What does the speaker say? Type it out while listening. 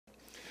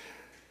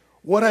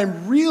What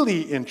I'm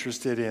really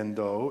interested in,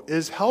 though,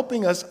 is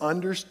helping us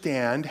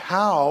understand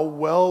how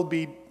well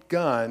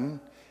begun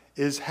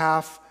is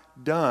half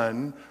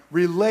done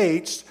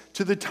relates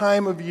to the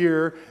time of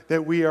year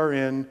that we are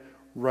in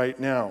right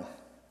now.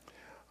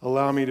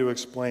 Allow me to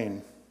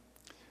explain.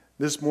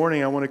 This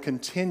morning, I want to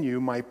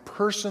continue my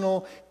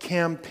personal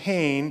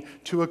campaign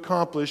to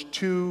accomplish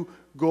two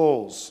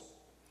goals.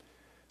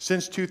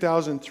 Since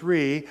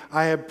 2003,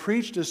 I have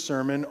preached a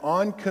sermon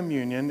on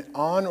communion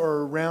on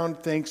or around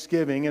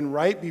Thanksgiving and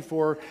right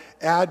before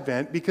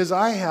Advent because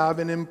I have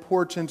an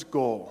important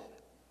goal.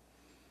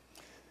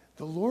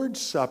 The Lord's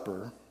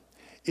Supper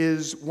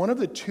is one of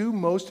the two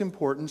most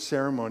important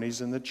ceremonies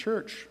in the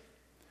church.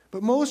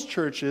 But most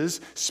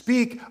churches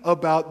speak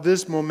about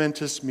this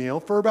momentous meal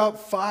for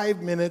about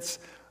 5 minutes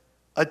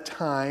a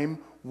time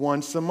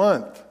once a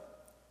month.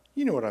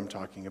 You know what I'm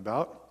talking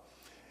about.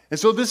 And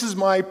so this is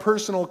my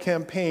personal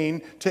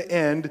campaign to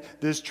end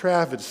this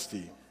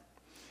travesty.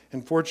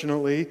 And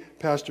fortunately,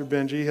 Pastor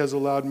Benji has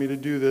allowed me to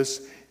do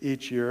this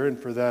each year, and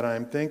for that I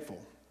am thankful.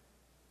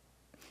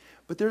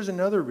 But there's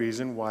another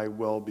reason why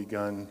well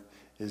begun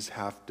is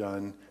half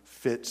done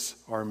fits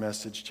our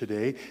message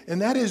today,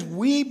 and that is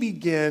we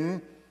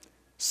begin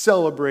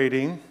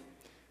celebrating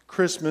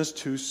Christmas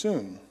too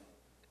soon.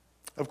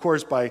 Of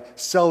course, by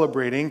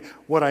celebrating,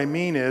 what I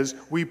mean is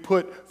we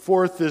put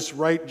forth this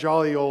right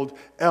jolly old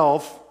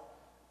elf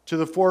to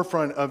the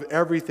forefront of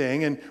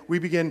everything, and we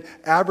begin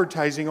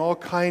advertising all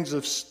kinds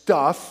of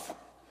stuff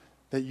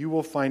that you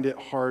will find it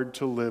hard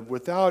to live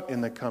without in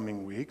the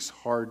coming weeks.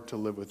 Hard to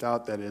live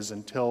without, that is,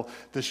 until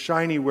the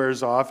shiny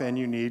wears off and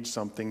you need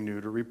something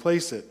new to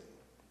replace it.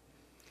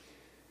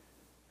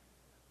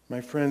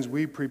 My friends,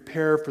 we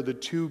prepare for the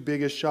two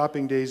biggest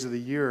shopping days of the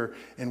year,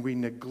 and we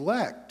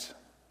neglect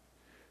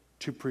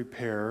to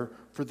prepare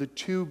for the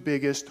two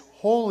biggest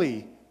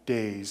holy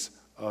days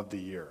of the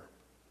year,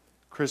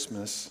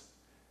 Christmas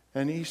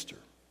and Easter.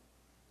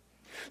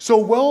 So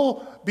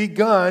well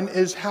begun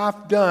is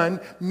half done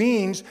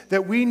means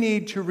that we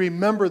need to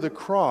remember the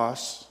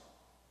cross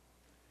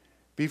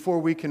before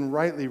we can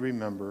rightly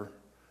remember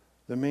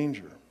the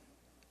manger.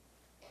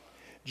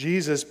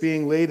 Jesus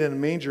being laid in a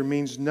manger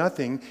means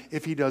nothing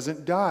if he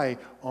doesn't die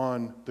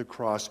on the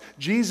cross.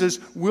 Jesus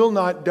will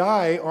not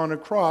die on a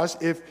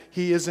cross if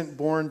he isn't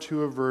born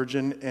to a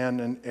virgin and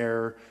an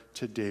heir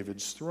to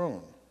David's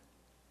throne.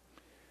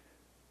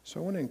 So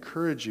I want to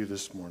encourage you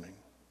this morning.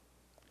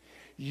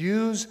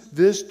 Use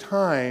this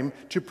time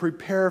to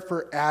prepare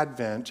for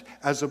Advent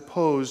as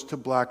opposed to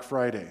Black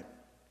Friday.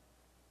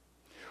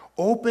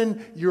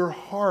 Open your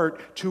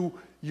heart to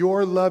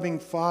your loving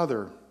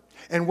Father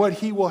and what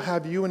he will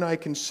have you and I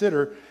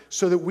consider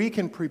so that we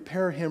can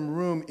prepare him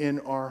room in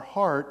our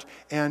heart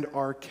and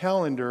our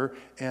calendar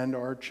and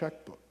our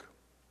checkbook.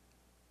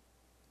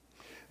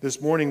 This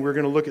morning we're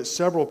going to look at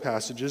several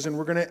passages and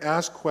we're going to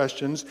ask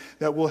questions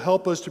that will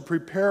help us to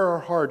prepare our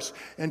hearts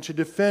and to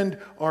defend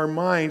our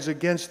minds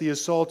against the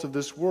assault of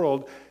this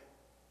world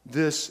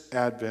this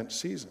Advent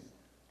season.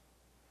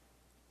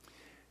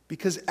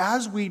 Because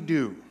as we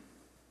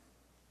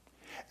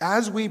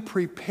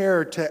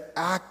prepare to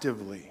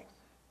actively,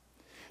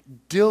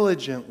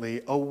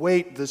 diligently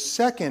await the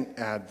second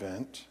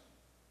Advent,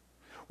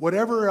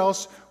 whatever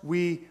else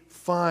we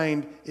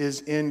find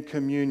is in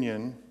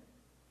communion,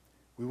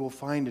 we will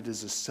find it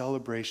as a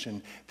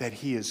celebration that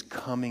he is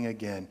coming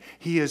again.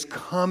 He is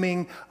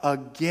coming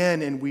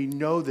again, and we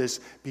know this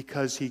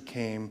because he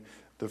came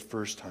the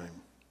first time.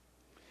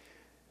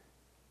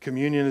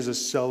 Communion is a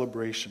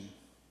celebration.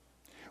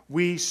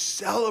 We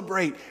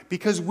celebrate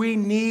because we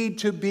need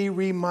to be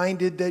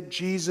reminded that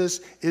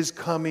Jesus is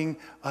coming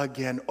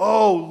again.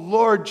 Oh,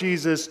 Lord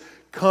Jesus,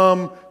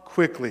 come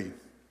quickly.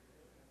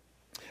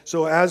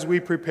 So as we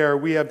prepare,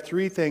 we have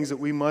three things that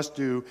we must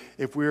do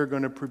if we are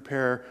going to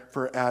prepare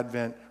for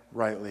Advent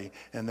rightly.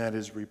 And that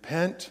is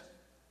repent,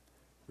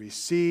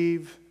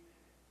 receive,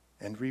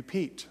 and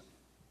repeat.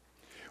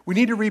 We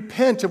need to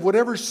repent of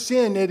whatever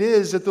sin it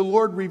is that the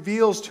Lord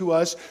reveals to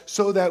us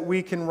so that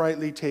we can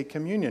rightly take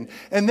communion.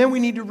 And then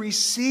we need to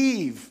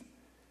receive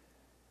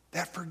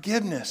that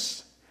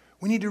forgiveness.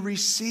 We need to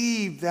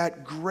receive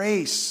that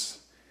grace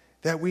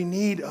that we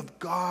need of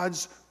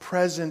God's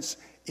presence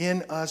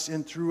in us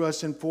and through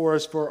us and for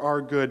us for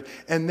our good.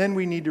 And then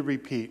we need to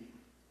repeat.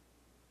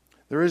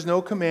 There is no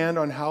command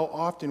on how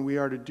often we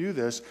are to do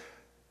this,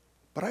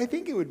 but I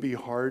think it would be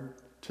hard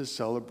to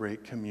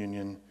celebrate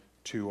communion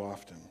too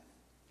often.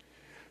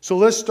 So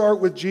let's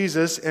start with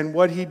Jesus and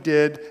what he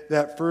did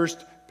that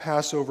first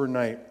Passover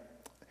night.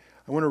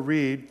 I want to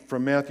read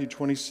from Matthew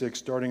 26,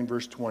 starting in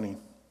verse 20.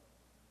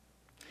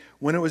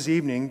 When it was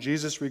evening,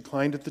 Jesus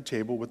reclined at the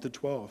table with the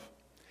 12.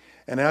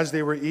 And as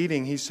they were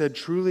eating, he said,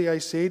 "Truly I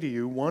say to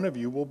you, one of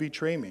you will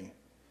betray me."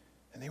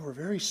 And they were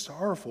very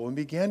sorrowful and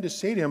began to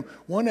say to him,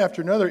 one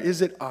after another,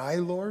 "Is it I,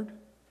 Lord?"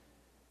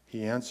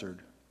 He answered,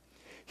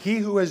 "He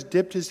who has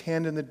dipped his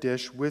hand in the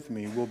dish with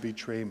me will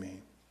betray me.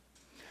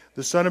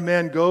 The Son of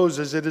Man goes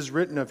as it is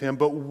written of him,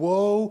 but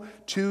woe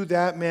to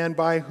that man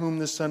by whom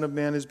the Son of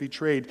Man is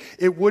betrayed.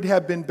 It would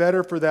have been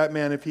better for that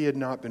man if he had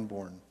not been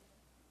born."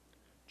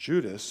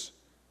 Judas,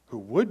 who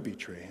would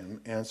betray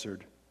him,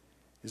 answered,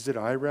 "Is it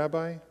I,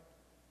 Rabbi?"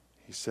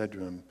 He said to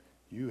him,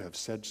 "You have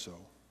said so."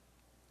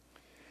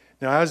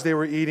 Now as they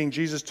were eating,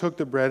 Jesus took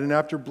the bread, and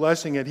after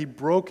blessing it, he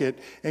broke it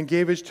and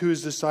gave it to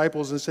his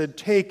disciples and said,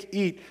 "Take,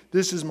 eat,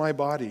 this is my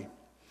body."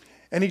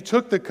 And he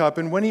took the cup,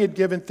 and when he had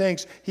given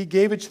thanks, he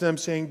gave it to them,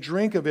 saying,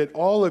 "Drink of it,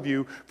 all of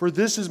you, for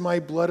this is my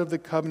blood of the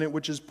covenant,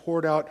 which is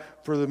poured out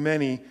for the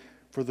many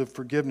for the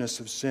forgiveness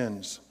of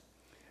sins.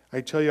 I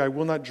tell you, I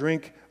will not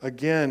drink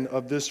again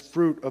of this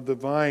fruit of the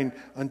vine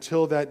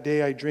until that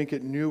day I drink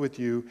it new with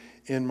you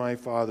in my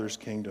Father's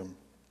kingdom."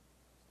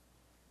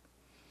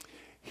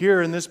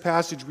 Here in this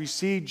passage, we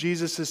see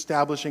Jesus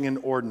establishing an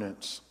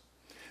ordinance.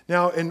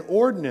 Now, an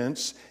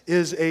ordinance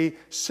is a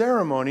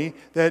ceremony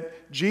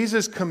that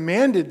Jesus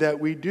commanded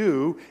that we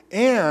do,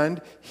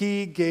 and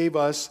he gave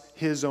us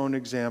his own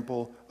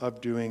example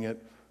of doing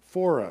it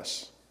for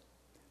us.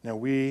 Now,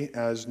 we,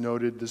 as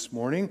noted this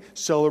morning,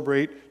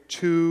 celebrate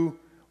two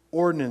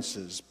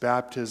ordinances,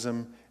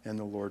 baptism and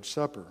the Lord's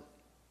Supper.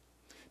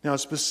 Now,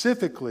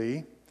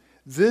 specifically,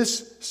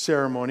 this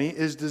ceremony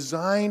is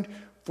designed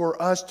for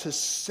us to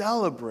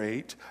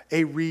celebrate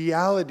a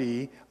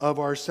reality of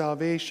our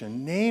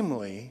salvation,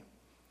 namely,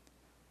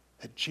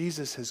 that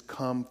Jesus has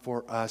come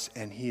for us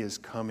and he is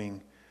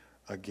coming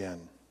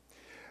again.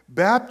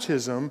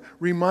 Baptism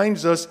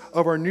reminds us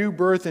of our new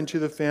birth into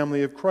the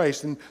family of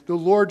Christ, and the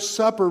Lord's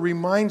Supper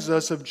reminds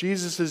us of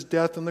Jesus'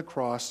 death on the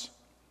cross,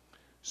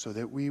 so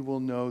that we will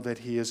know that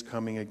he is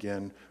coming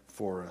again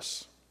for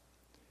us.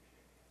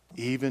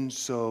 Even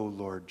so,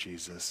 Lord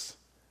Jesus,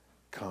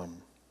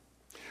 come.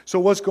 So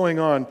what's going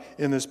on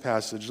in this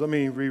passage? Let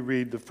me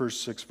reread the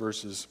first 6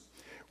 verses.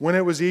 When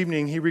it was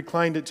evening, he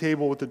reclined at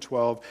table with the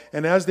 12,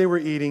 and as they were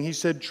eating, he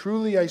said,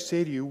 "Truly I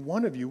say to you,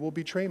 one of you will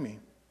betray me."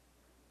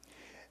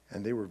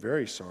 And they were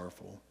very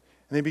sorrowful.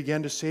 And they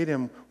began to say to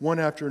him one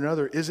after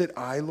another, "Is it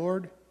I,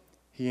 Lord?"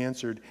 He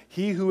answered,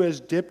 "He who has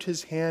dipped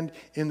his hand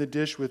in the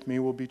dish with me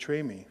will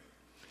betray me.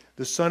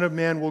 The Son of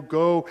Man will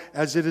go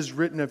as it is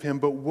written of him,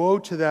 but woe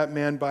to that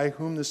man by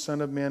whom the Son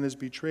of Man is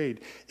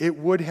betrayed. It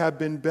would have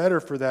been better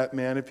for that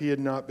man if he had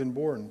not been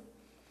born."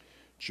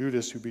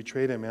 Judas, who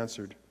betrayed him,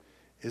 answered,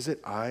 "Is it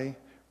I,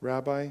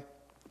 Rabbi?"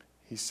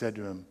 He said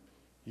to him,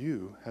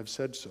 "You have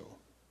said so."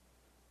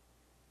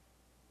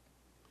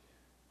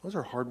 Those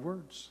are hard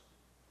words.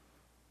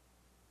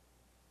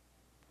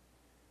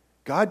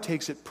 God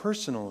takes it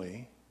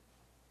personally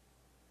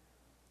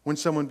when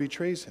someone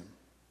betrays him.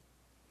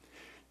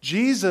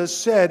 Jesus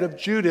said of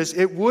Judas,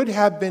 it would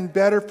have been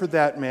better for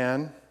that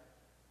man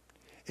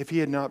if he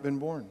had not been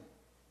born.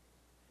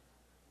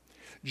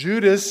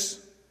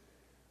 Judas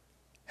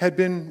had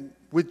been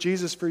with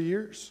Jesus for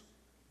years.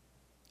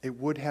 It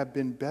would have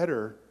been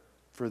better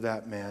for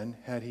that man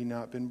had he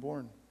not been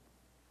born.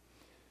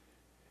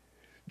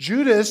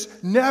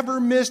 Judas never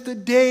missed a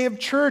day of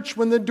church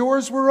when the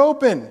doors were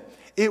open.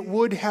 It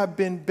would have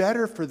been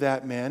better for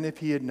that man if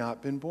he had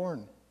not been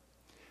born.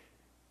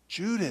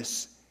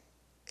 Judas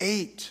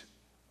ate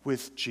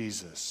with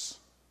Jesus.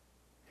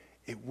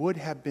 It would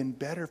have been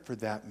better for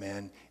that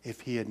man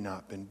if he had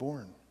not been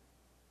born.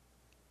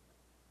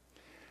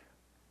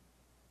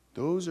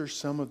 Those are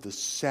some of the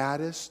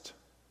saddest,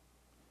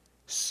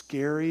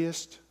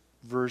 scariest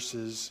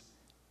verses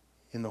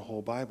in the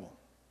whole Bible.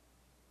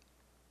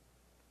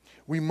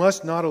 We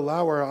must not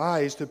allow our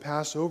eyes to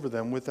pass over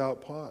them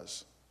without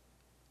pause.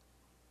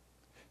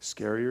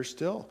 Scarier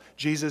still,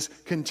 Jesus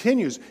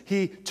continues.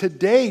 He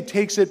today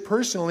takes it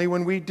personally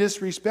when we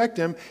disrespect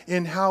him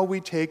in how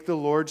we take the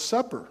Lord's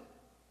Supper.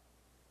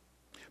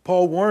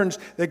 Paul warns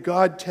that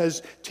God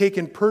has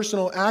taken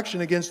personal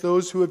action against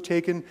those who have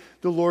taken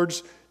the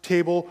Lord's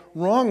table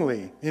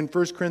wrongly. In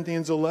 1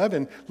 Corinthians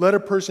 11, "Let a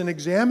person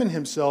examine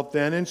himself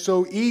then, and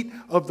so eat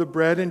of the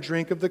bread and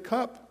drink of the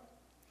cup.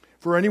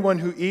 For anyone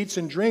who eats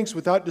and drinks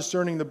without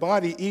discerning the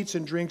body eats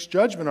and drinks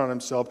judgment on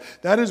himself.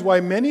 That is why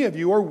many of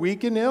you are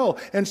weak and ill,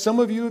 and some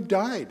of you have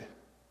died.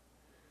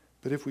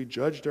 But if we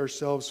judged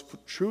ourselves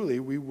truly,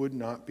 we would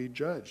not be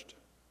judged."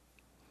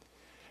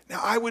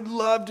 Now, I would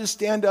love to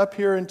stand up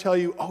here and tell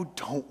you, "Oh,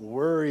 don't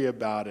worry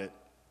about it."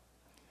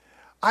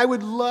 I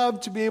would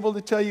love to be able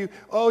to tell you,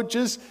 "Oh,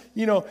 just,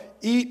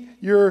 eat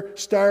your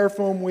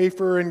styrofoam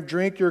wafer and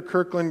drink your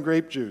Kirkland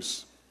grape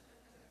juice."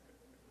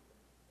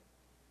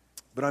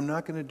 But I'm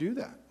not going to do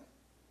that.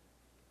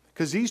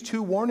 Because these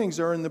two warnings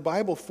are in the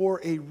Bible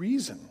for a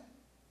reason.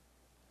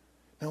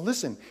 Now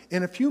listen,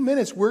 in a few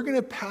minutes, we're going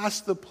to pass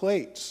the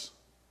plates.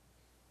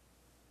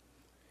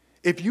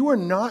 If you are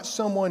not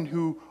someone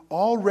who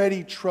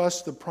already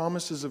trusts the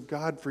promises of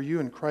God for you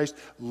in Christ,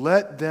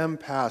 let them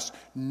pass.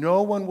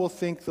 No one will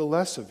think the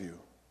less of you.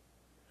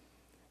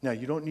 Now,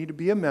 you don't need to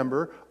be a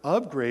member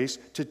of Grace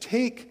to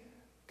take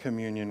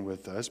communion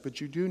with us,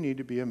 but you do need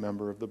to be a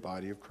member of the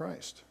body of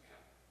Christ.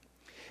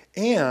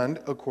 And,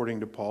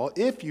 according to Paul,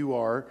 if you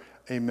are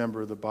a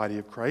member of the body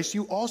of Christ,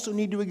 you also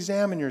need to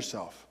examine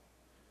yourself.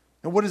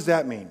 Now, what does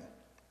that mean?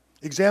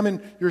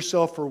 Examine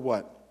yourself for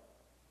what?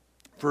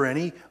 For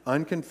any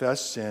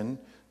unconfessed sin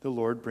the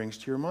Lord brings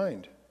to your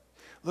mind.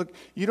 Look,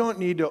 you don't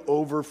need to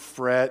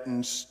over-fret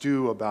and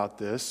stew about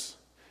this.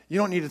 You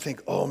don't need to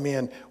think, oh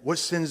man, what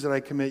sins did I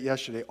commit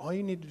yesterday? All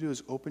you need to do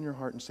is open your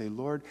heart and say,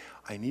 Lord,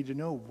 I need to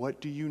know,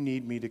 what do you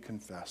need me to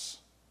confess?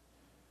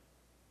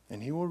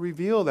 And he will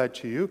reveal that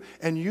to you.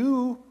 And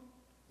you,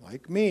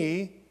 like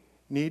me,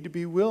 need to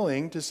be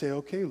willing to say,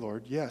 okay,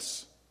 Lord,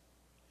 yes,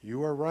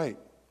 you are right.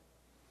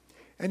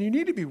 And you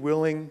need to be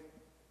willing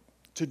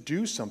to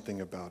do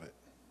something about it.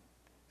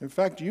 In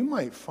fact, you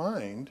might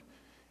find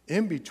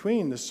in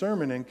between the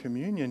sermon and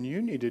communion,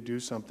 you need to do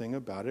something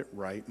about it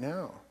right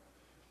now.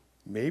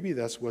 Maybe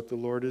that's what the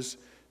Lord is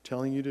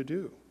telling you to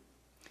do.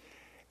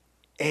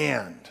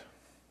 And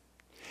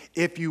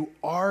if you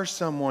are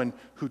someone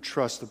who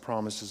trusts the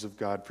promises of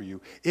God for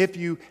you, if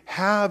you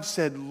have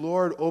said,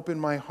 Lord, open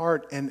my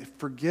heart and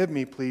forgive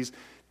me, please,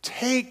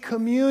 take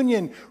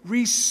communion.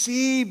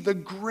 Receive the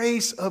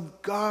grace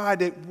of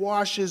God. It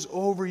washes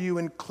over you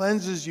and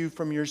cleanses you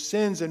from your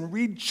sins, and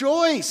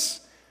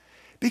rejoice.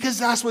 Because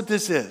that's what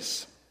this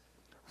is.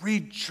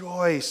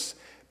 Rejoice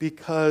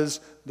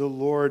because the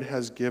Lord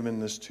has given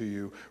this to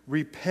you.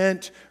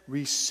 Repent,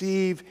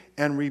 receive,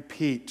 and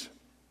repeat.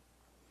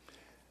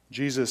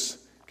 Jesus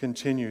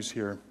continues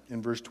here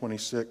in verse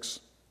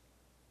 26.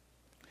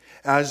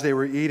 As they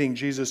were eating,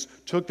 Jesus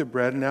took the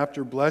bread, and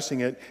after blessing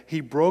it, he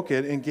broke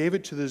it and gave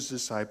it to his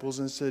disciples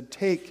and said,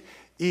 take,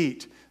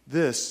 eat,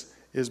 this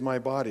is my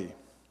body.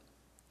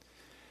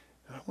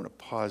 I want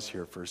to pause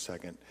here for a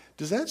second.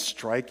 Does that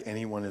strike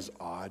anyone as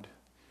odd?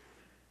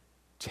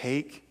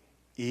 Take,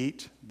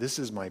 eat, this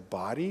is my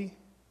body?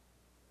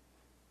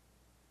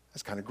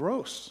 That's kind of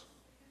gross.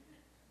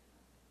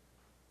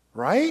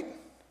 Right?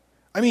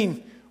 I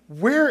mean,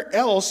 where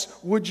else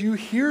would you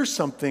hear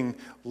something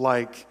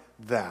like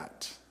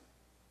that?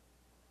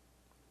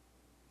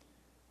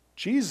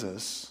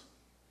 Jesus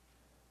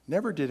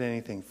never did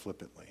anything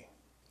flippantly.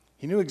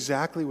 He knew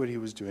exactly what he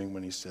was doing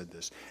when he said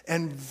this.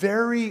 And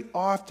very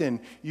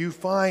often you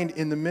find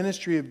in the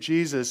ministry of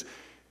Jesus,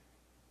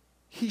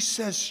 he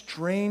says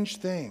strange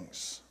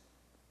things.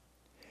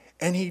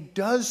 And he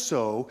does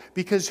so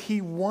because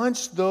he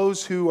wants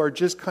those who are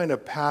just kind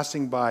of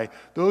passing by,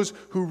 those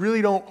who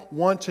really don't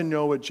want to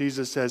know what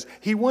Jesus says,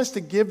 he wants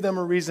to give them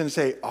a reason to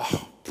say,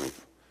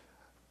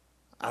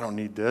 I don't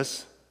need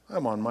this.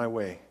 I'm on my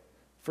way.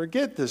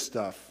 Forget this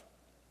stuff.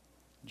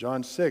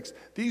 John 6,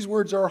 these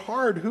words are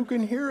hard. Who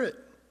can hear it?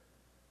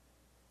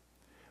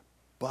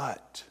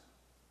 But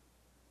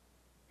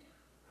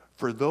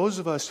for those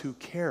of us who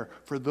care,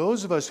 for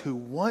those of us who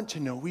want to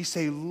know, we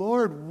say,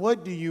 Lord,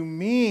 what do you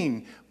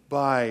mean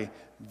by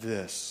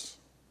this?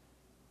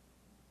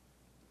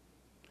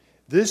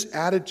 This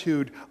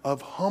attitude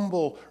of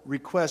humble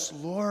request,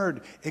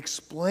 Lord,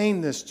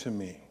 explain this to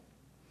me,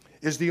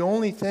 is the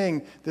only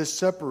thing that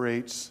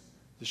separates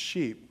the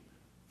sheep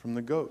from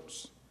the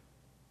goats.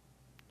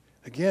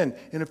 Again,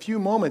 in a few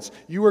moments,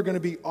 you are going to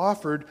be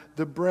offered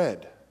the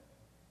bread.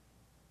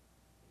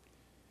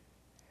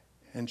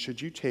 And should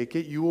you take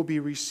it, you will be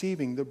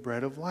receiving the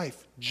bread of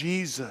life.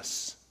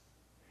 Jesus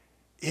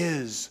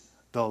is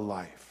the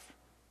life.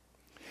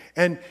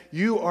 And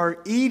you are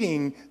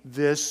eating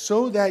this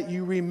so that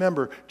you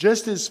remember,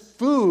 just as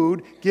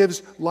food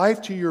gives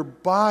life to your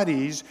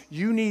bodies,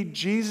 you need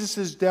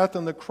Jesus' death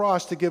on the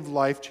cross to give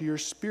life to your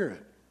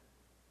spirit.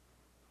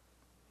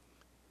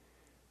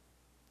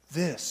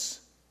 This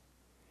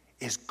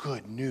is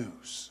good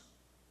news.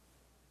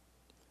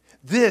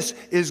 This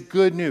is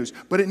good news,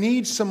 but it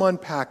needs some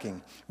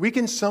unpacking. We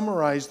can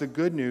summarize the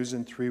good news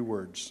in 3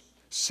 words: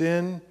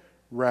 sin,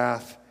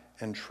 wrath,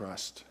 and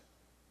trust.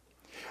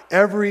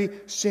 Every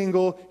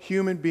single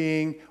human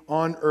being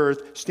on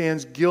earth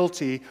stands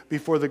guilty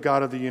before the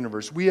God of the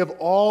universe. We have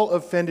all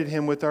offended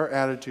him with our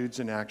attitudes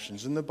and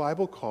actions, and the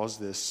Bible calls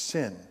this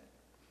sin.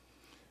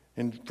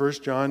 In 1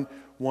 John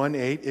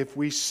 1:8, if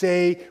we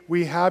say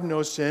we have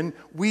no sin,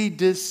 we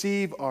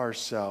deceive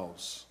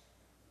ourselves,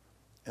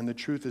 and the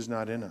truth is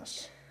not in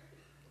us.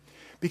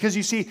 Because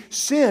you see,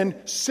 sin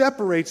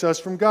separates us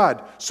from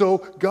God. So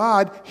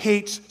God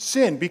hates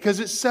sin because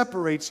it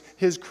separates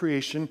his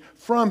creation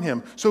from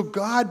him. So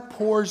God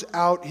pours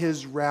out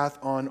his wrath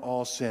on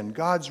all sin.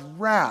 God's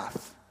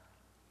wrath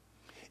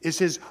is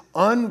his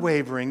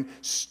unwavering,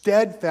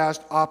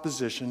 steadfast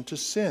opposition to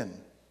sin.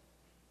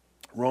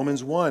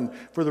 Romans 1,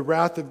 for the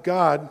wrath of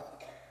God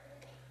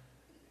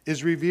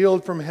is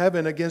revealed from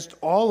heaven against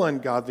all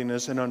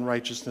ungodliness and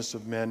unrighteousness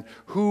of men,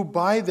 who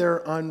by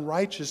their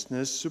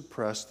unrighteousness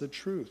suppress the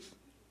truth.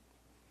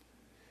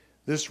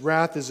 This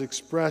wrath is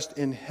expressed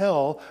in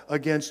hell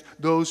against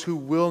those who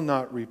will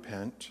not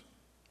repent.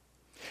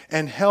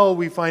 And hell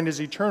we find is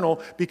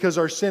eternal because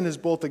our sin is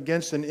both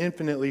against an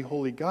infinitely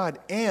holy God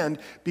and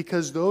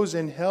because those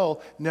in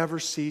hell never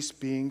cease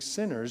being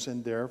sinners,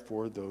 and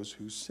therefore those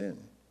who sin.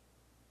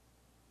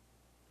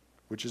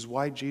 Which is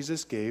why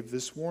Jesus gave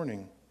this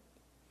warning.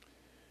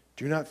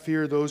 Do not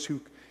fear those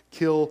who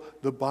kill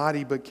the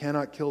body but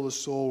cannot kill the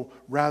soul.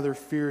 Rather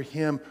fear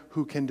him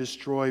who can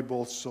destroy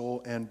both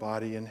soul and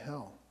body in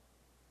hell.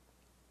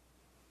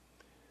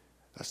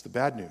 That's the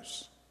bad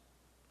news.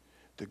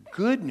 The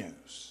good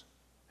news,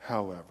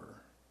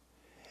 however,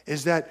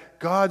 is that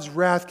God's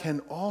wrath can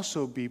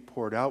also be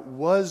poured out,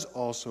 was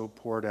also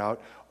poured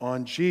out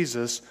on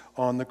Jesus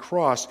on the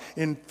cross.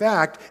 In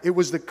fact, it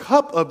was the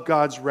cup of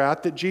God's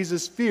wrath that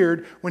Jesus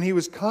feared when he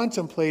was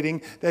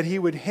contemplating that he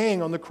would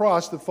hang on the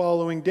cross the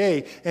following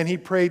day. And he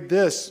prayed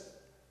this.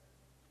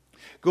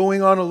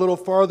 Going on a little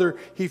farther,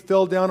 he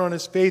fell down on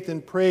his face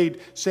and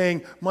prayed,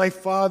 saying, "My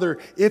Father,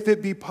 if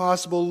it be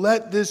possible,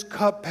 let this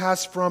cup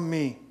pass from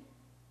me.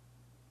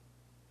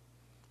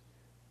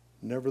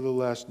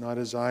 Nevertheless, not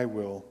as I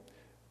will,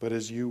 but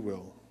as you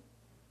will."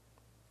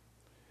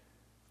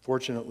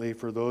 Fortunately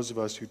for those of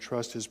us who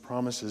trust his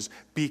promises,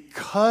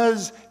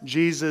 because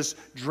Jesus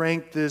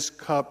drank this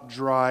cup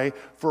dry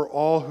for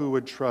all who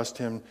would trust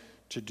him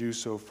to do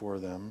so for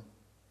them,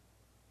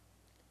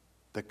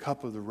 the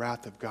cup of the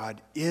wrath of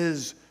God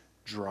is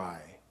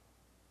dry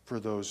for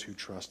those who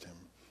trust him.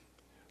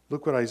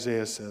 Look what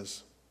Isaiah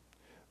says.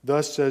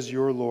 "Thus says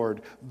your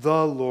Lord,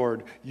 the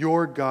Lord,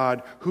 your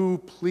God, who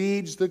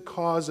pleads the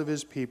cause of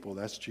his people."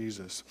 That's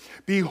Jesus.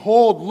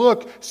 "Behold,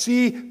 look,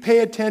 see, pay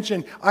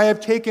attention. I have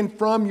taken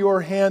from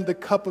your hand the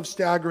cup of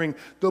staggering.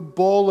 The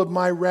bowl of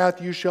my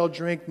wrath you shall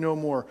drink no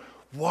more."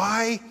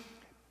 Why?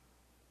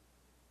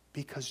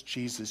 Because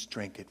Jesus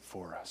drank it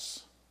for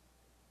us.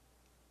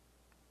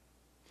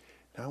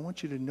 Now I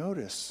want you to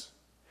notice,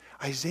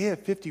 Isaiah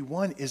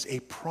 51 is a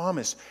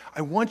promise.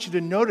 I want you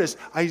to notice,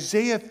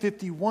 Isaiah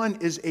 51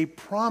 is a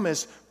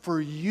promise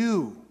for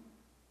you.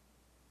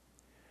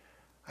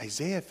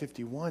 Isaiah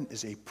 51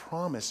 is a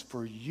promise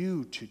for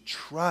you to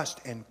trust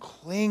and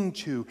cling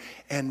to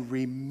and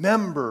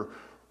remember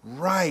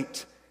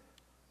right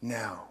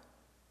now.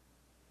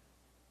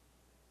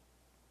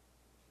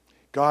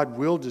 God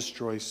will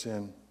destroy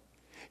sin.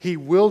 He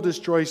will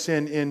destroy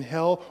sin in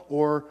hell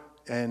or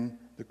in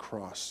the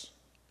cross.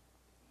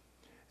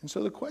 And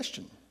so the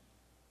question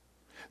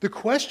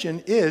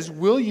is,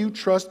 will you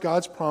trust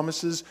God's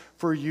promises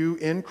for you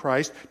in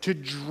Christ to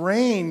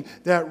drain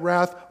that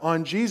wrath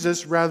on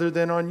Jesus rather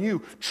than on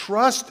you?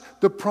 Trust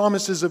the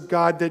promises of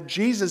God that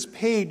Jesus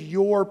paid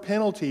your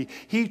penalty.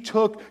 He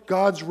took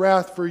God's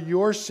wrath for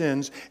your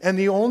sins, and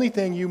the only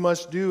thing you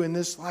must do in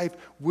this life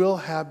will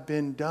have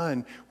been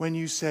done when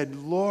you said,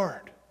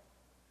 "Lord,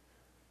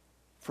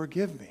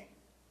 forgive me."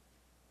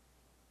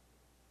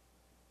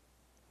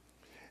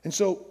 And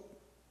so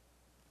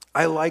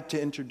I like to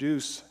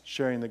introduce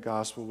sharing the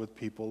gospel with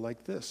people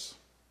like this.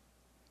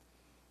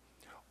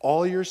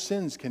 All your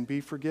sins can be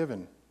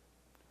forgiven.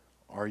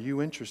 Are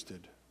you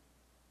interested?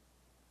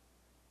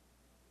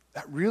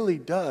 That really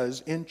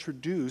does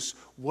introduce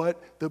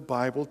what the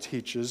Bible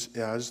teaches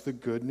as the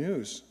good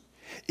news.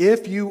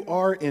 If you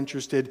are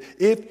interested,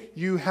 if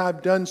you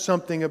have done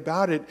something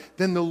about it,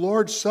 then the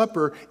Lord's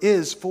Supper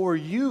is for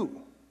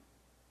you.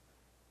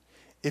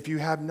 If you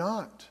have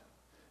not,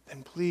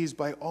 then please,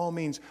 by all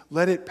means,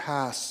 let it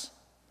pass.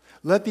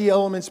 Let the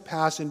elements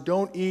pass and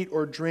don't eat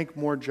or drink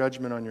more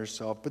judgment on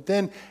yourself. But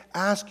then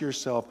ask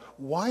yourself,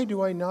 why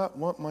do I not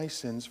want my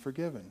sins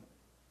forgiven?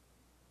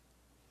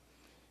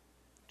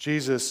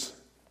 Jesus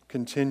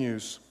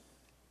continues,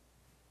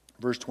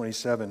 verse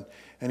 27,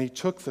 "And he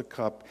took the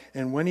cup,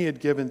 and when he had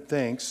given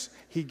thanks,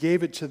 he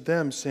gave it to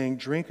them, saying,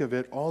 'Drink of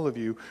it, all of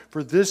you,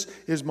 for this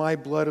is my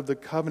blood of the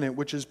covenant,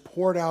 which is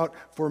poured out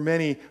for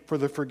many for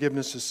the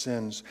forgiveness of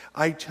sins.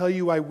 I tell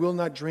you, I will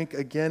not drink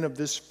again of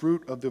this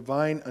fruit of the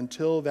vine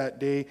until that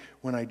day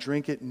when I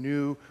drink it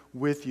new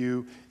with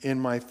you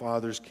in my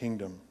Father's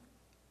kingdom.'"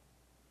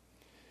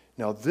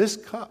 Now, this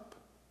cup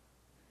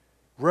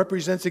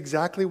represents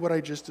exactly what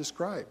I just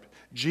described.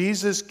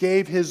 Jesus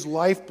gave his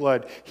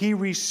lifeblood. He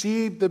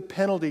received the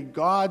penalty,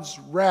 God's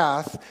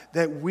wrath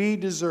that we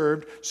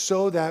deserved,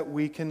 so that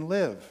we can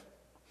live.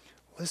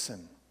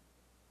 Listen.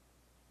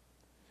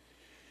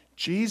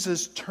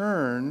 Jesus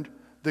turned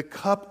the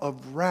cup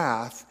of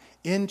wrath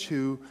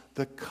into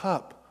the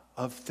cup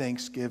of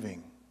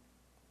thanksgiving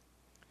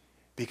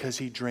because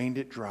he drained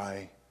it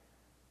dry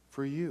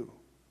for you.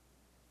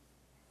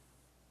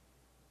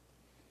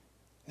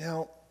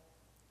 Now,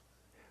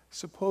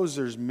 suppose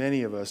there's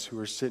many of us who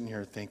are sitting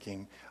here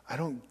thinking, "I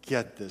don't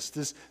get this.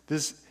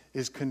 This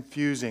is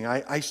confusing.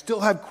 I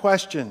still have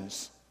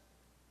questions."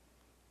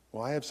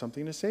 Well, I have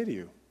something to say to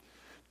you.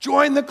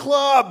 Join the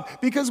club,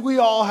 because we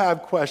all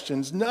have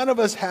questions. None of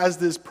us has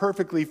this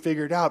perfectly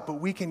figured out, but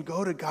we can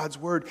go to God's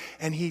Word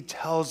and he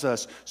tells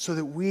us so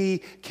that we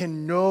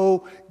can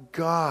know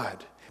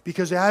God.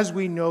 Because as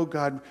we know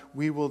God,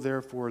 we will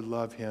therefore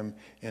love him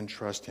and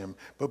trust him.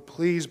 But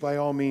please, by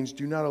all means,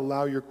 do not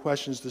allow your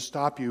questions to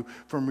stop you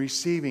from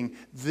receiving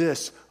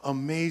this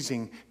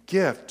amazing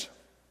gift.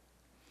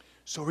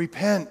 So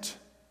repent,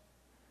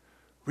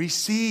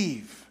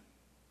 receive,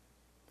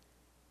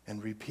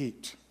 and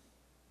repeat.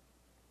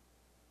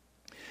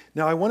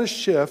 Now, I want to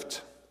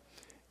shift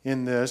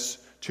in this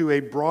to a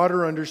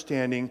broader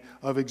understanding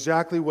of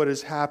exactly what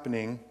is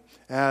happening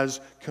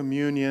as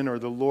communion or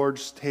the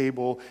Lord's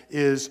table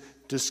is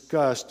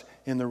discussed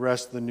in the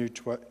rest of the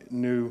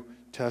New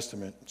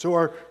Testament. So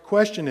our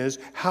question is,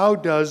 how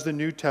does the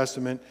New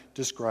Testament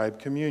describe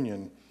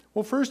communion?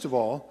 Well, first of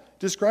all, it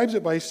describes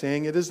it by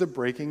saying it is the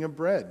breaking of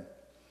bread.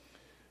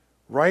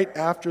 Right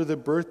after the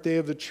birthday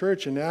of the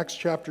church in Acts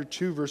chapter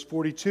 2, verse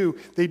 42,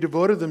 they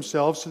devoted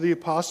themselves to the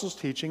apostles'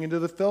 teaching and to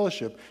the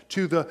fellowship,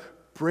 to the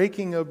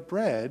breaking of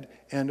bread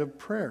and of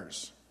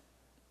prayers.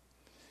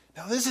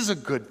 Now, this is a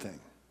good thing.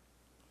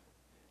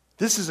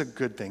 This is a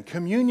good thing.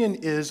 Communion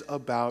is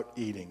about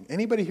eating.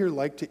 Anybody here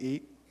like to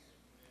eat?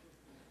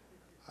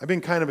 I've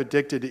been kind of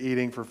addicted to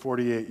eating for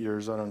 48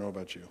 years. I don't know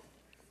about you.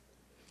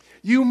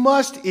 You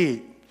must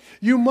eat.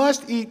 You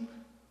must eat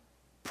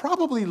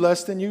probably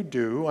less than you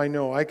do. I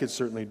know I could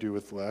certainly do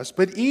with less.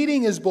 But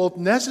eating is both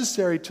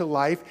necessary to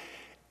life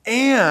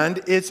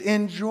and it's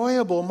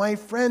enjoyable. My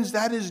friends,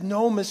 that is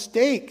no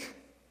mistake.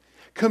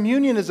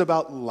 Communion is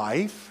about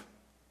life,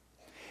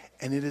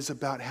 and it is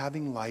about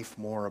having life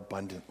more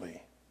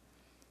abundantly.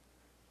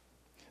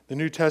 The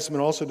New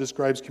Testament also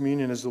describes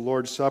communion as the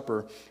Lord's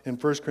Supper. In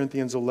 1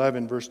 Corinthians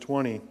 11, verse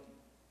 20,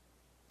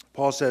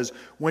 Paul says,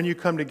 when you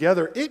come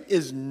together, it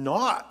is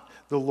not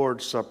the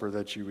Lord's Supper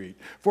that you eat.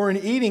 For in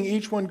eating,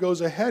 each one goes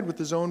ahead with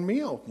his own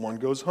meal. One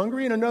goes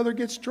hungry and another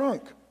gets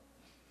drunk.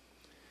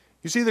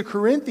 You see, the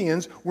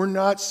Corinthians were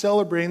not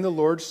celebrating the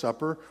Lord's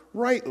Supper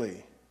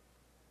rightly.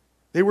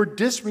 They were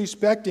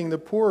disrespecting the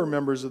poorer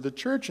members of the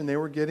church and they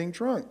were getting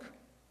drunk.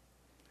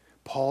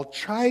 Paul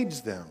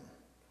chides them.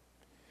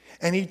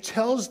 And he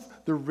tells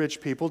the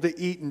rich people to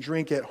eat and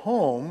drink at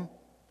home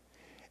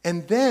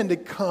and then to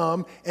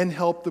come and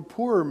help the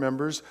poorer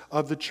members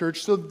of the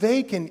church so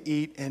they can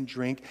eat and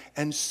drink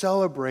and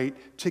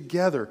celebrate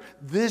together.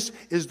 This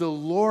is the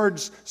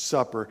Lord's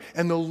Supper,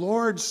 and the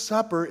Lord's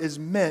Supper is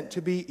meant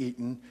to be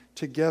eaten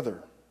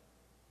together.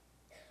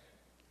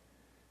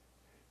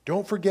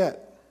 Don't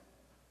forget,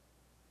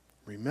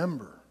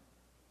 remember,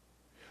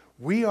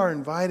 we are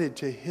invited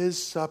to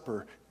His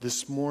supper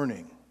this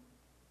morning.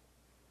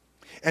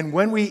 And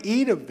when we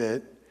eat of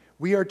it,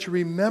 we are to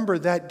remember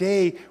that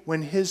day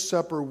when His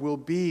supper will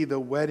be the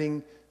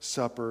wedding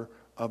supper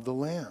of the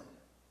Lamb.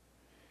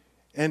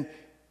 And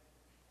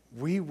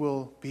we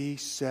will be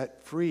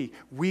set free.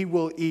 We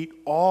will eat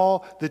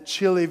all the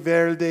chili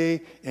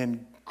verde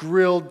and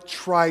grilled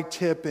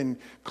tri-tip and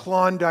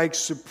Klondike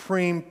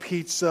Supreme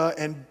pizza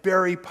and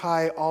berry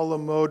pie a la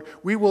mode.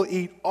 We will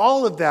eat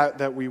all of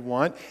that we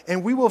want,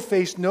 and we will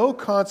face no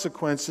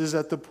consequences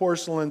at the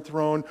porcelain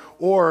throne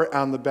or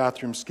on the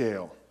bathroom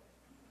scale.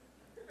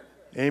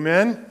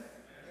 Amen?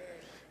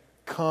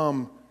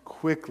 Come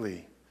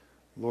quickly,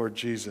 Lord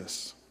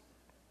Jesus.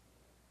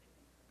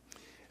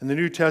 And the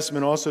New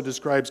Testament also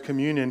describes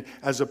communion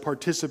as a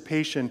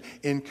participation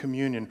in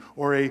communion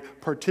or a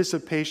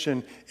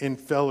participation in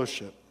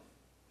fellowship.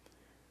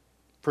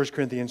 1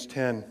 Corinthians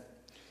 10.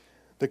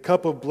 The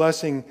cup of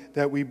blessing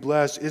that we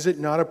bless, is it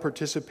not a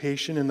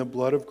participation in the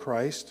blood of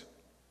Christ?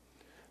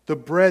 The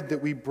bread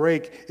that we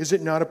break, is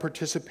it not a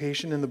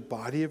participation in the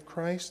body of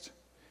Christ?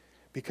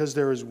 Because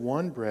there is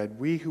one bread,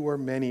 we who are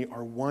many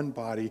are one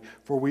body,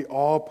 for we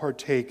all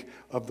partake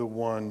of the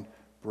one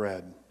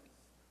bread.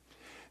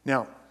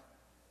 Now,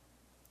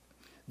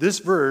 this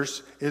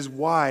verse is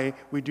why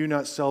we do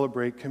not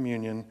celebrate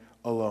communion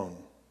alone.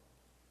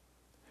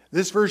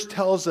 This verse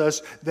tells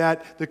us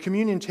that the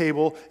communion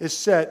table is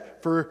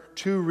set for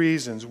two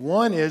reasons.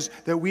 One is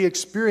that we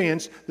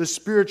experience the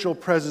spiritual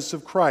presence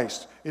of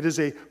Christ. It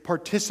is a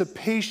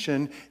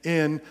participation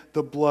in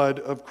the blood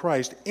of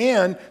Christ.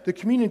 And the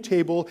communion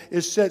table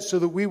is set so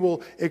that we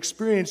will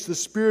experience the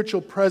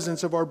spiritual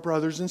presence of our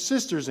brothers and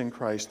sisters in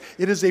Christ.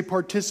 It is a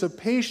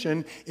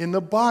participation in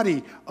the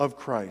body of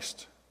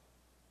Christ.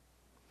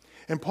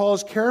 And Paul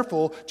is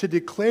careful to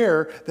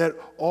declare that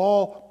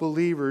all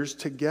believers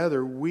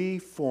together, we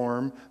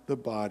form the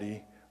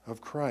body of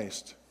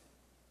Christ.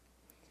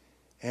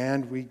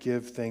 And we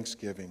give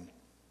thanksgiving.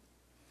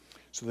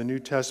 So the New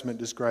Testament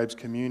describes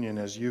communion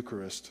as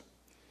Eucharist.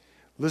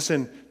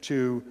 Listen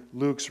to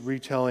Luke's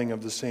retelling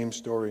of the same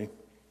story.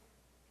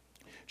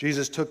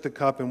 Jesus took the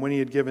cup, and when He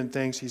had given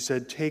thanks, He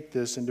said, "Take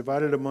this and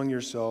divide it among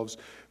yourselves.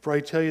 For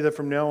I tell you that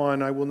from now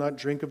on I will not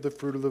drink of the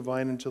fruit of the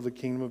vine until the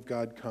kingdom of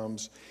God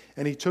comes."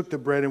 And He took the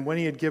bread, and when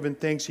He had given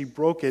thanks, He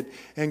broke it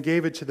and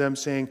gave it to them,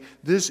 saying,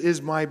 "This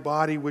is my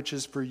body, which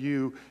is for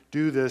you.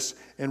 Do this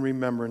in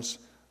remembrance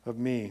of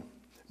me."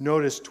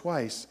 Notice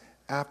twice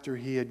after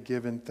He had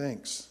given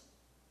thanks.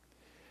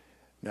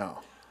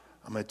 Now,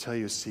 I'm going to tell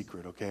you a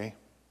secret, okay?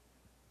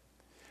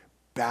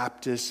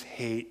 Baptists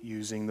hate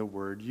using the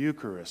word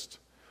Eucharist.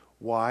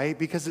 Why?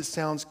 Because it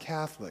sounds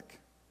Catholic.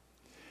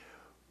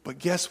 But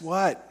guess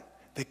what?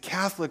 The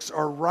Catholics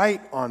are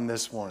right on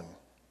this one.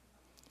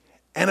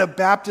 And a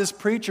Baptist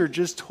preacher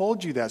just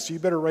told you that, so you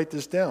better write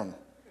this down.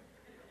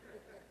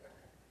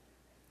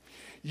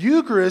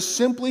 Eucharist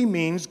simply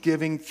means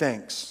giving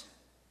thanks.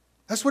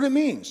 That's what it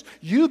means.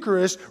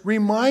 Eucharist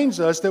reminds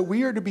us that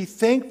we are to be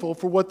thankful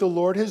for what the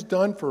Lord has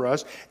done for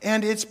us,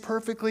 and it's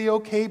perfectly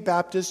okay,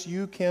 Baptists,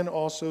 you can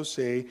also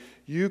say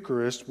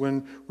Eucharist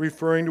when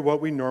referring to what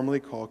we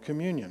normally call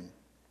communion.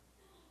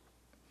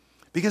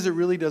 Because it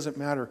really doesn't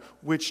matter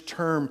which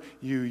term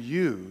you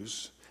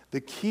use.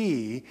 The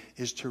key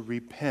is to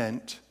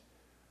repent,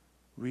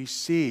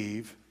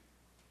 receive,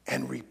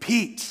 and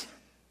repeat.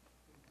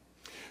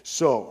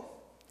 So,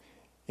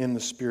 in the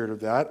spirit of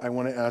that, I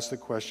want to ask the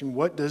question,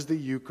 what does the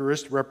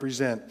Eucharist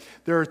represent?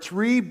 There are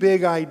three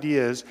big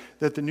ideas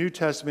that the New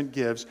Testament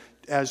gives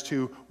as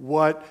to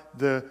what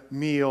the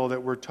meal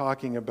that we're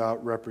talking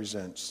about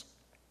represents.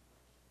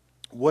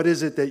 What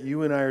is it that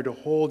you and I are to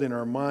hold in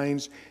our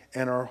minds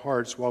and our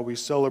hearts while we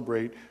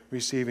celebrate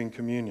receiving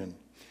communion?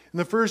 And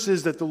the first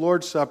is that the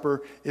Lord's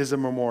Supper is a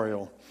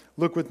memorial.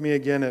 Look with me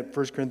again at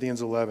 1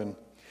 Corinthians 11.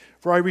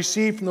 For I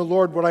received from the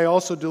Lord what I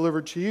also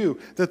delivered to you,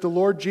 that the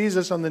Lord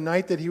Jesus, on the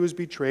night that he was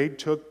betrayed,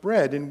 took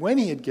bread, and when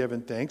he had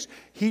given thanks,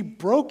 he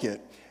broke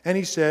it, and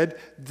he said,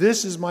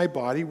 "This is my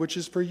body, which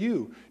is for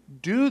you.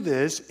 Do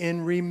this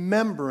in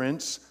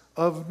remembrance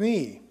of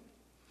me."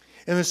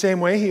 In the same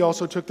way, he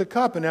also took the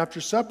cup, and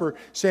after supper,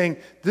 saying,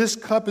 "This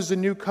cup is a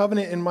new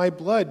covenant in my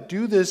blood.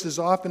 Do this as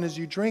often as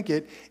you drink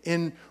it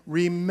in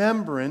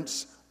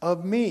remembrance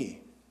of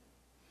me."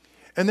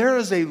 And there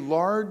is a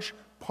large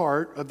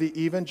part of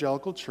the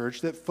evangelical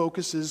church that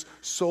focuses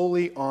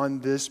solely on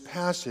this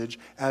passage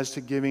as to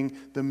giving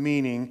the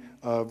meaning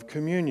of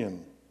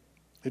communion.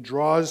 It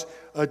draws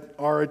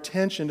our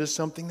attention to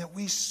something that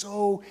we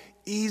so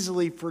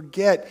easily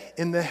forget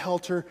in the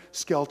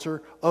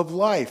helter-skelter of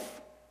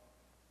life.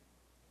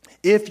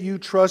 If you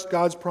trust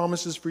God's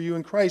promises for you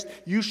in Christ,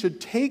 you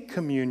should take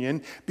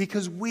communion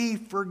because we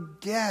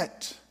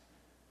forget.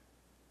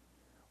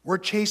 We're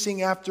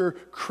chasing after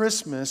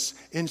Christmas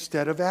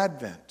instead of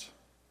Advent.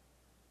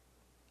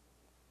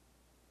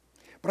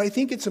 But I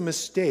think it's a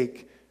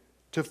mistake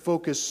to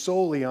focus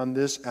solely on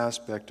this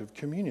aspect of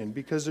communion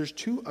because there's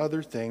two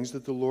other things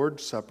that the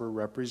Lord's Supper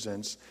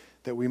represents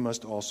that we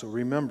must also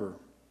remember.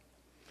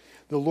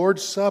 The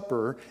Lord's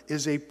Supper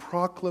is a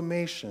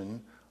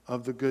proclamation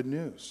of the good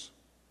news.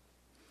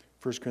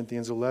 1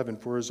 Corinthians 11,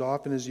 for as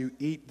often as you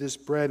eat this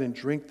bread and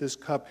drink this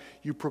cup,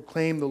 you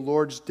proclaim the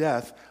Lord's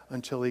death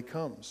until he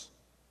comes.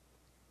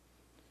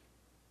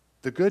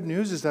 The good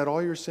news is that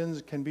all your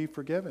sins can be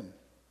forgiven.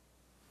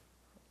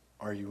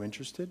 Are you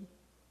interested?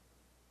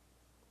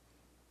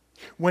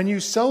 When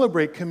you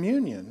celebrate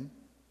communion,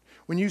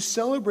 when you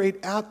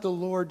celebrate at the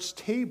Lord's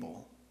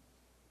table,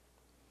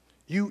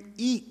 you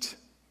eat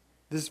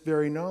this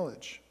very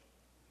knowledge.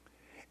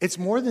 It's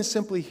more than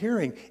simply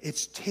hearing,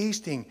 it's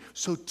tasting.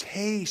 So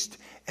taste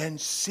and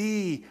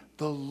see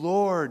the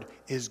Lord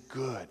is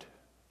good.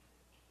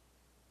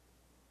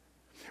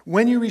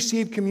 When you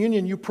receive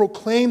communion, you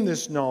proclaim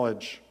this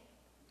knowledge.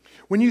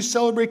 When you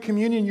celebrate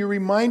communion, you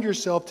remind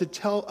yourself to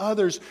tell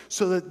others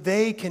so that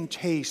they can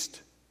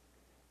taste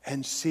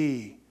and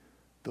see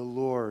the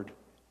Lord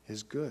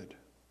is good.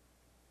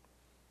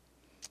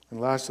 And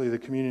lastly, the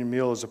communion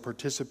meal is a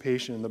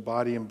participation in the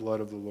body and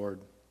blood of the Lord.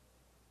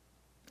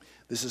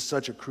 This is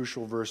such a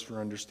crucial verse for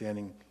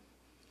understanding.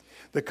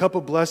 The cup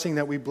of blessing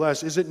that we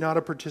bless, is it not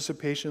a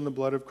participation in the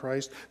blood of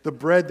Christ? The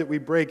bread that we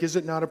break, is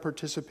it not a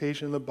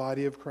participation in the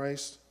body of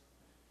Christ?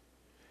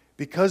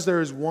 Because there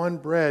is one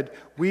bread,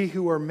 we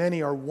who are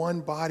many are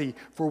one body,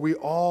 for we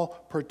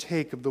all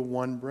partake of the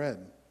one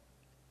bread.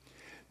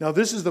 Now,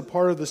 this is the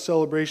part of the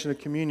celebration of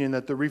communion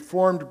that the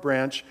Reformed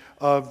branch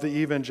of the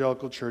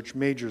evangelical church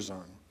majors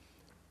on.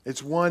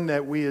 It's one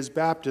that we as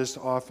Baptists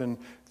often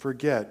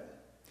forget.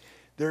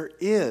 There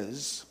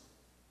is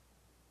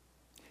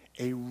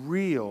a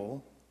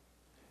real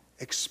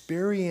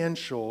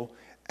experiential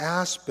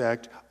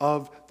aspect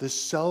of the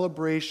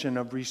celebration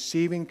of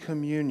receiving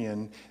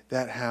communion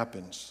that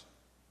happens.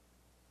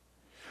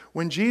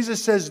 When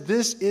Jesus says,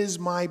 "This is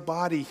my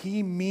body,"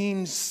 he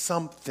means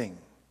something.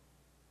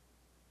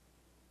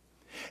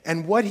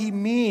 And what he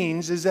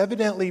means is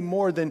evidently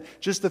more than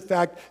just the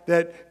fact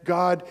that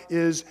God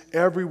is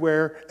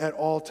everywhere at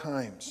all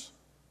times.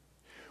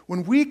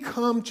 When we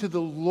come to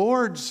the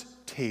Lord's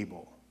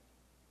table,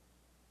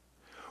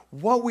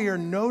 what we are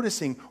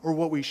noticing, or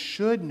what we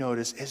should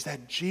notice, is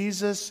that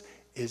Jesus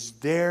is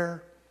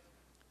there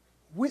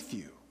with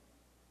you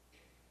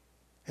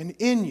and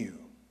in you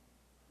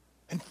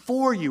and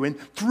for you and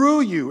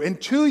through you and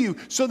to you,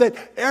 so that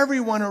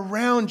everyone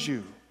around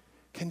you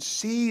can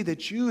see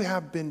that you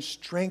have been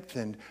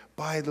strengthened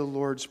by the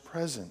Lord's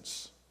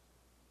presence.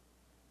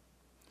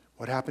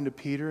 What happened to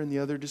Peter and the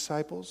other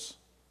disciples?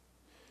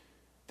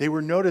 They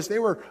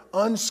were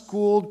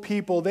unschooled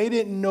people. They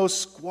didn't know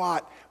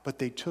squat, but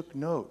they took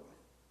note.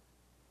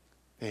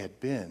 They had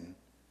been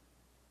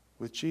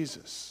with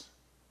Jesus.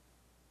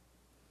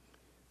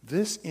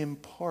 This, in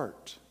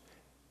part,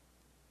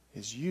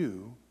 is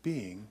you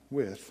being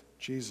with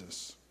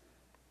Jesus.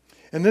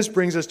 And this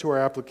brings us to our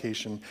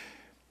application.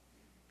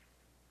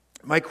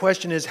 My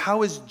question is,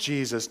 how is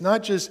Jesus,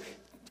 not just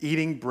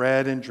eating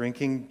bread and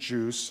drinking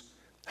juice,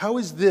 how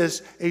is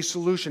this a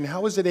solution?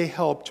 How is it a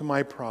help to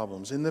my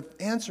problems? And the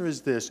answer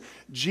is this: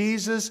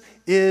 Jesus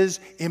is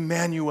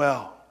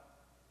Emmanuel,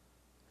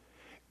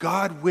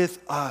 God with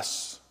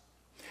us.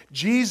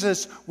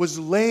 Jesus was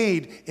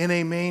laid in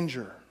a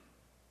manger.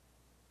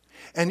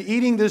 And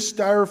eating this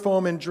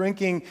styrofoam and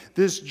drinking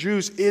this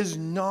juice is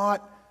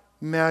not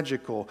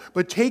magical.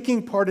 But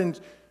taking part in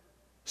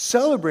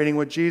celebrating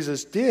what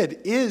Jesus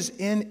did is,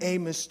 in a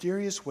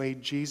mysterious way,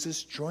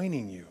 Jesus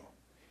joining you.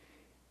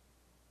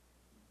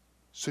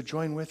 So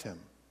join with him.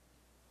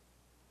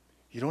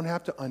 You don't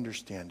have to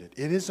understand it.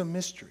 It is a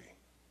mystery.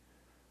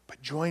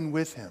 But join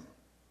with him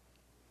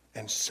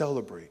and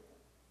celebrate.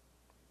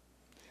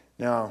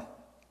 Now,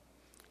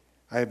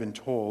 I have been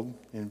told,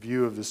 in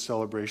view of this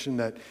celebration,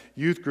 that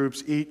youth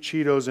groups eat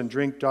Cheetos and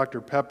drink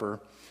Dr. Pepper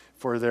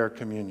for their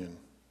communion.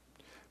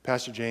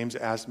 Pastor James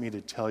asked me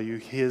to tell you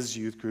his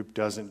youth group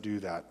doesn't do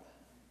that.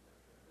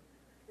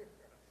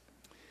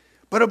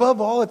 But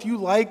above all, if you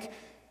like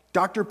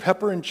Dr.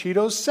 Pepper and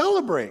Cheetos,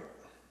 celebrate.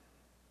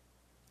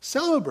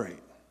 Celebrate.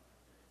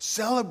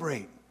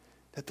 Celebrate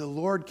that the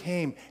Lord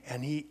came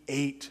and he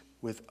ate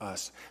with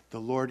us. The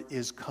Lord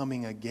is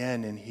coming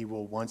again and he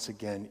will once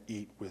again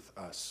eat with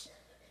us.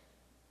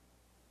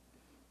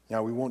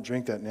 Now, we won't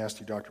drink that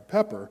nasty Dr.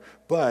 Pepper,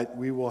 but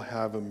we will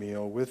have a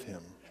meal with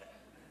him.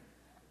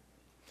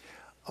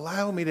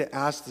 Allow me to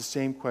ask the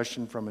same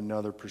question from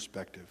another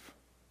perspective.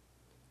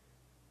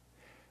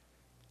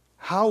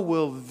 How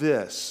will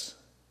this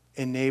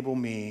enable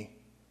me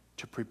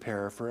to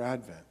prepare for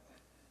Advent?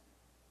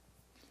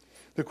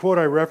 The quote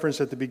I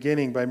referenced at the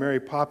beginning by Mary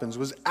Poppins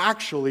was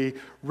actually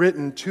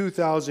written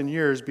 2,000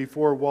 years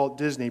before Walt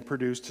Disney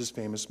produced his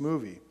famous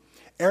movie.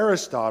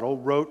 Aristotle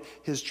wrote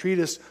his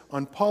treatise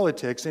on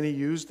politics, and he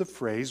used the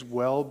phrase,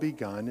 "well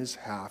begun is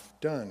half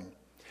done."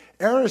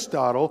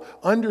 Aristotle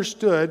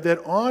understood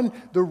that on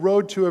the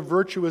road to a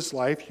virtuous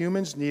life,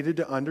 humans needed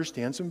to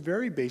understand some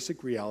very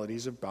basic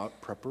realities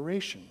about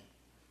preparation.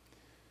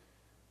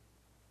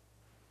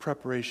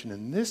 Preparation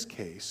in this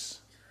case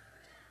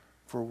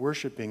for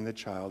worshiping the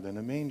child in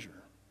a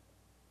manger.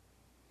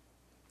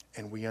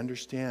 And we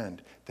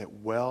understand that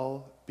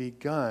well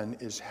begun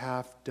is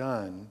half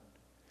done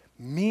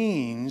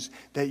means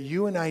that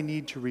you and I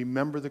need to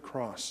remember the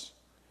cross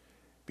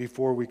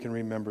before we can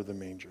remember the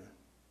manger.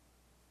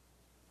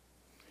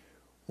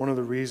 One of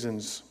the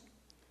reasons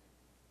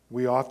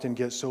we often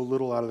get so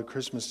little out of the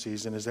Christmas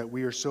season is that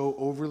we are so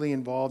overly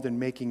involved in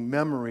making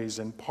memories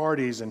and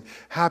parties and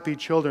happy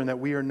children that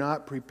we are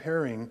not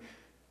preparing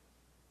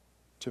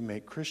to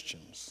make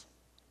Christians.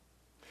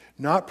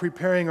 Not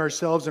preparing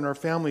ourselves and our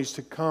families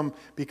to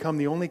become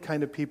the only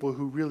kind of people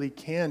who really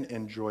can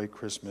enjoy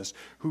Christmas,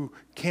 who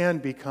can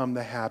become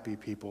the happy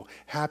people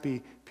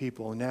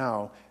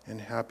now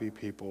and happy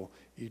people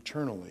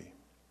eternally.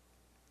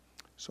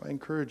 So I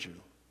encourage you,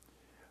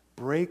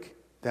 break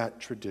that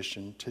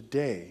tradition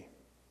today,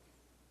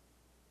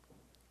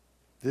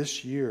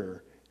 this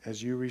year,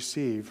 as you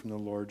receive from the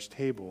Lord's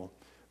table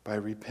by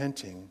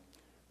repenting,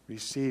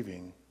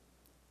 receiving,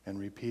 and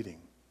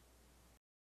repeating.